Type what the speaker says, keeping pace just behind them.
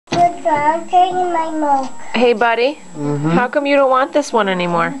I'm taking my milk. Hey, buddy. How come you don't want this one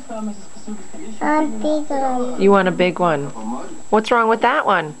anymore? I'm big one. You want a big one. What's wrong with that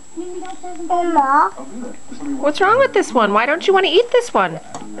one? Mama, What's wrong with this one? Why don't you want to eat this one?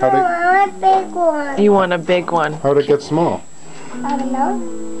 I want a big one. You want a big one. How'd it get small? I don't know.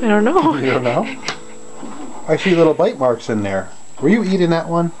 I don't know. You don't know? I see little bite marks in there. Were you eating that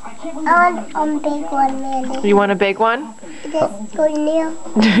one? I want a big one, Mandy. You want a big one? Just go near.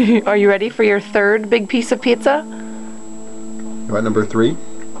 Are you ready for your third big piece of pizza? You want number 3?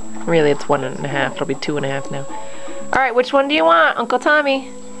 Really, it's 1.5. It'll be 2.5 now. All right, which one do you want, Uncle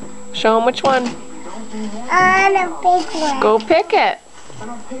Tommy? Show him which one. I want a big one. Go pick it.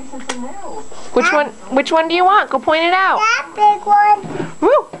 Which one do you want? Go point it out. That big one.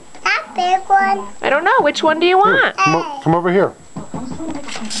 Woo! That big one. I don't know. Which one do you want? Come over here.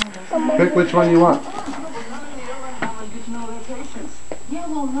 Pick which one you want.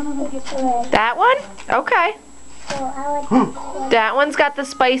 That one? Okay. That one's got the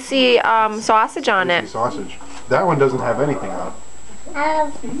spicy sausage on it. Sausage. That one doesn't have anything on it.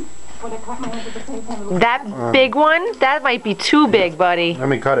 That big one? That might be too big, buddy. Let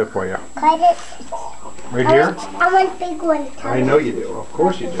me cut it for you. Cut it. Right here? I want big one. I know you do. Of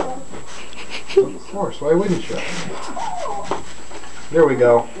course you do. Of course. Why wouldn't you? There we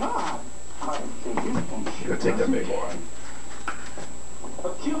go. Go take that big one.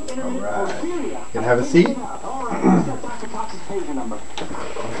 Alright. Can I have a seat?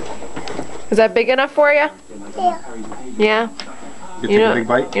 Is that big enough for you? Yeah. Yeah? You take a big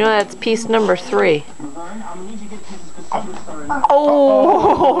bite? You know that's piece number 3.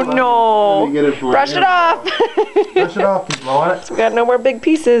 Oh, no. Let me get it for you. Brush it off. Brush it off. Keep blowing it. We got no more big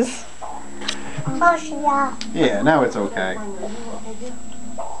pieces. Brush it off. Yeah, now it's okay.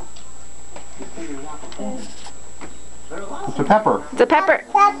 It's a pepper. It's a pepper.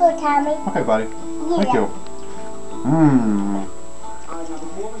 Pepper, Tommy. Okay, buddy. Thank you. Mmm.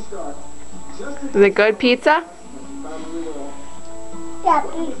 Is it good pizza? Yeah,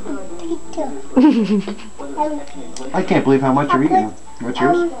 pizza. I can't believe how much you're eating. What's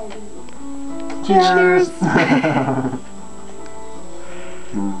yours? Cheers.